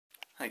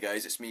Hi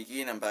guys, it's me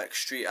again. I'm back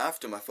straight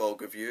after my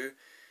Fog review.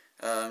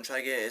 I'm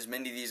trying to get as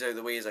many of these out of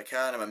the way as I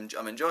can.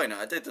 I'm enjoying it.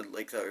 I did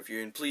like that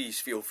review, and please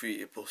feel free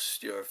to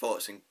post your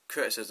thoughts and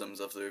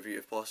criticisms of the review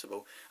if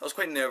possible. I was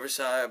quite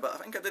nervous at it, but I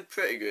think I did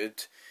pretty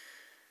good.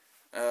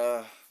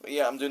 But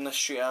yeah, I'm doing this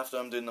straight after.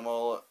 I'm doing them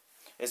all,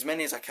 as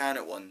many as I can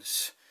at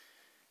once.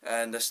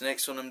 And this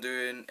next one I'm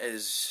doing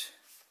is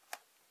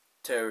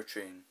Terror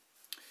Train.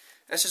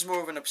 This is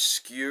more of an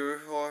obscure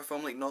horror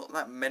film, like not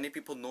that many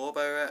people know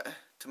about it.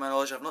 To my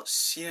knowledge, I've not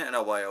seen it in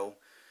a while,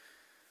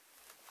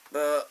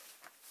 but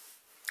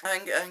I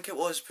think it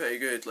was pretty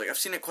good. Like, I've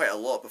seen it quite a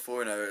lot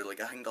before now. Like,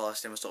 I think the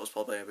last time I saw it was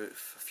probably about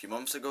a few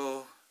months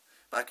ago.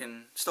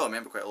 Still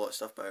remember quite a lot of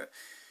stuff about it.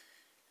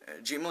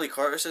 Jamie Lee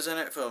Curtis is in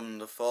it from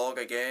The Fog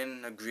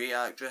again, a great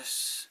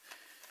actress.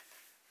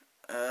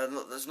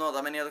 There's not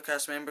that many other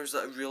cast members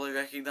that are really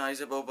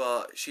recognisable,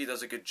 but she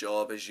does a good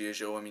job as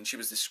usual. I mean, she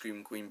was the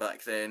Scream Queen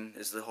back then,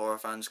 as the horror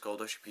fans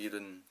called her. She appeared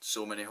in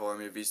so many horror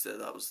movies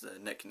that was the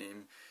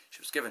nickname she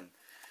was given.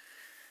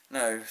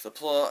 Now, the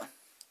plot.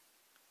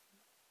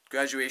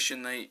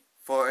 Graduation night.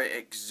 40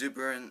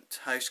 exuberant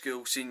high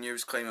school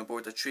seniors climb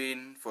aboard a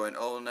train for an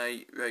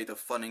all-night ride of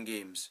fun and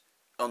games.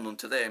 Unknown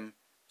to them,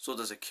 so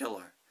does a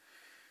killer.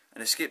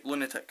 An escaped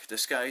lunatic,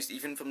 disguised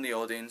even from the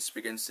audience,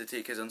 begins to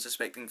take his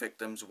unsuspecting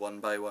victims one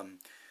by one.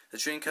 The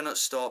train cannot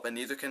stop, and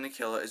neither can the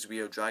killer, as we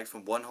are dragged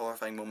from one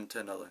horrifying moment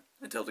to another,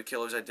 until the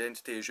killer's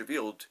identity is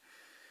revealed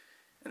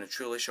in a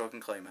truly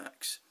shocking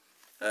climax.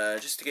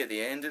 Just to get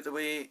the end out of the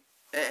way,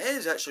 it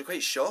is actually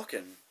quite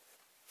shocking.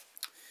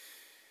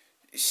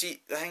 You see,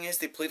 the thing is,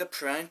 they played a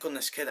prank on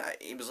this kid.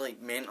 He was like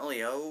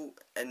mentally ill,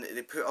 and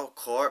they put a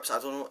corpse.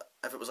 I don't know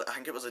if it was, I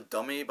think it was a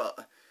dummy,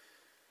 but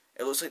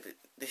it looks like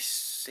they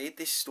said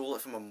they stole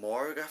it from a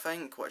morgue, I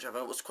think, which I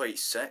thought was quite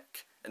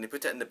sick. And they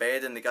put it in the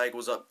bed, and the guy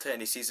goes up to it,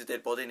 and he sees the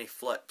dead body, and he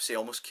flips. He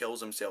almost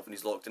kills himself, and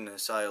he's locked in an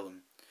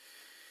asylum.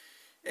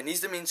 And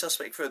he's the main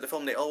suspect throughout the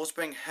film. They always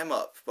bring him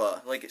up,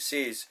 but like it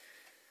says,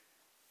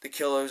 the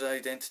killer's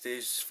identity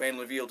is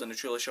finally revealed in a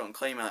truly shocking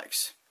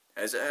climax.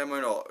 Is it him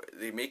or not?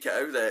 They make it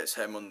out that it's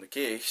him on the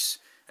case,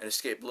 an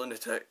escaped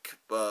lunatic,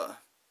 but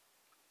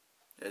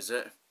is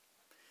it?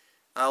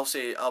 I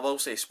will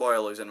say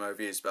spoilers in my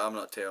reviews, but I'm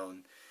not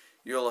telling.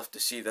 You'll have to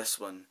see this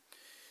one.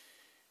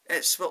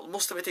 Well,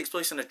 most of it takes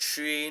place on a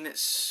train.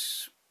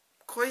 It's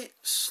quite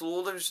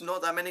slow. There's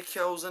not that many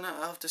kills in it,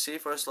 I have to say,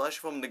 for a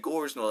slasher film. The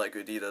gore's not that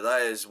good either.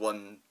 That's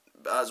one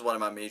of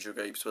my major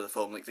gripes with the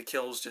film. Like, the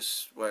kills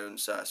just weren't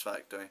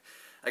satisfactory.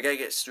 A guy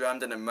gets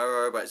rammed in a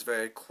mirror, but it's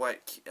very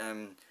quick.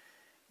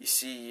 You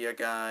see a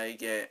guy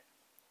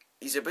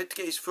he's about to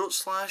get his throat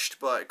slashed,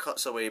 but it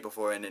cuts away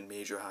before anything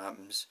major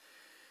happens.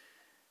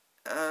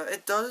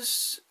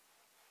 It's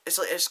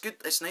good,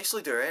 it's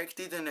nicely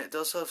directed, and it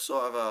does have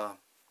sort of a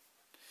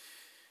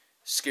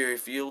scary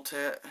feel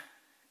to it.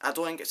 I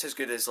don't think it's as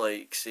good as,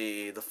 like,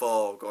 say, The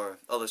Fog or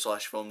other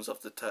slash films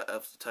of the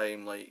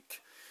time,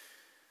 like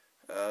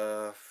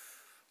The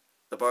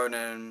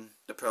Burning,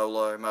 The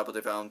Prowler, My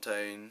Bloody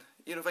Valentine,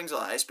 you know, things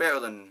like that. It's better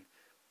than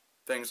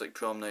things like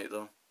Prom Night,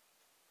 though.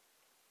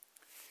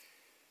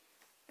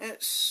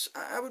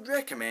 I would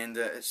recommend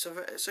it.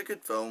 It's a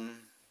good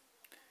film.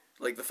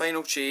 Like, the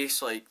final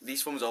chase, like,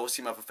 these films always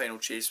seem to have a final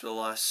chase where the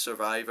last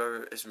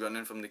survivor is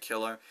running from the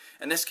killer.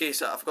 In this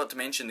case, I forgot to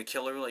mention, the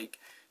killer, like,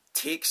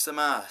 takes the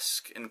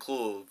mask and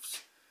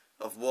clothes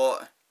of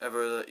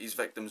whatever his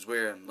victim's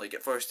wearing. Like,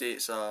 at first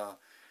it's I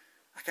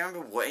can't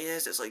remember what he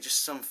is. It's like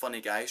just some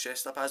funny guy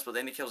dressed up as, but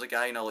then he kills a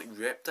guy in a, like,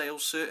 reptile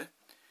suit,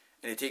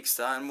 and he takes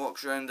that and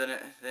walks around in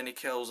it. Then he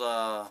kills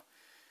a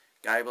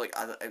guy with,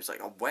 like, it was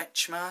like a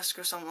witch mask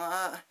or something like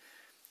that.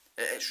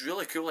 It's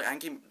really cool. Like, I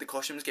think the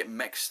costumes get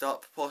mixed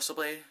up,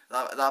 possibly.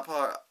 That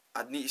part,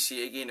 I'd need to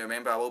see it again.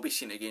 Remember, I will be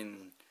seeing it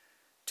again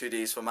 2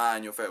 days for my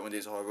annual 31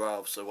 Days of Horror. I'll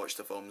obviously watch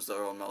the films that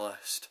are on my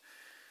list.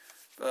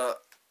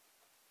 But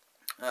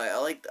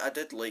I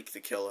did like the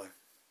killer.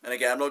 And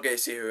again, I'm not going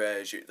to say who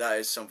it is. That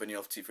is something you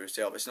have to see for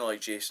yourself. It's not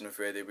like Jason or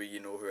Freddy where you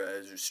know who it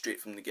is straight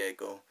from the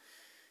get-go.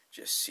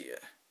 Just see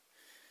it.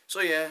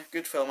 So yeah,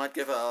 good film. I'd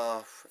give it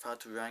if I had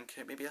to rank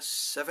it, maybe a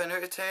 7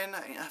 out of 10.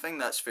 I think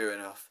that's fair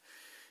enough.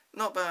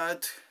 Not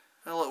bad.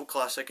 A little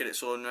classic in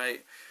its own right.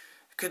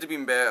 It could have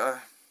been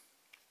better.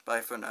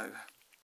 Bye for now.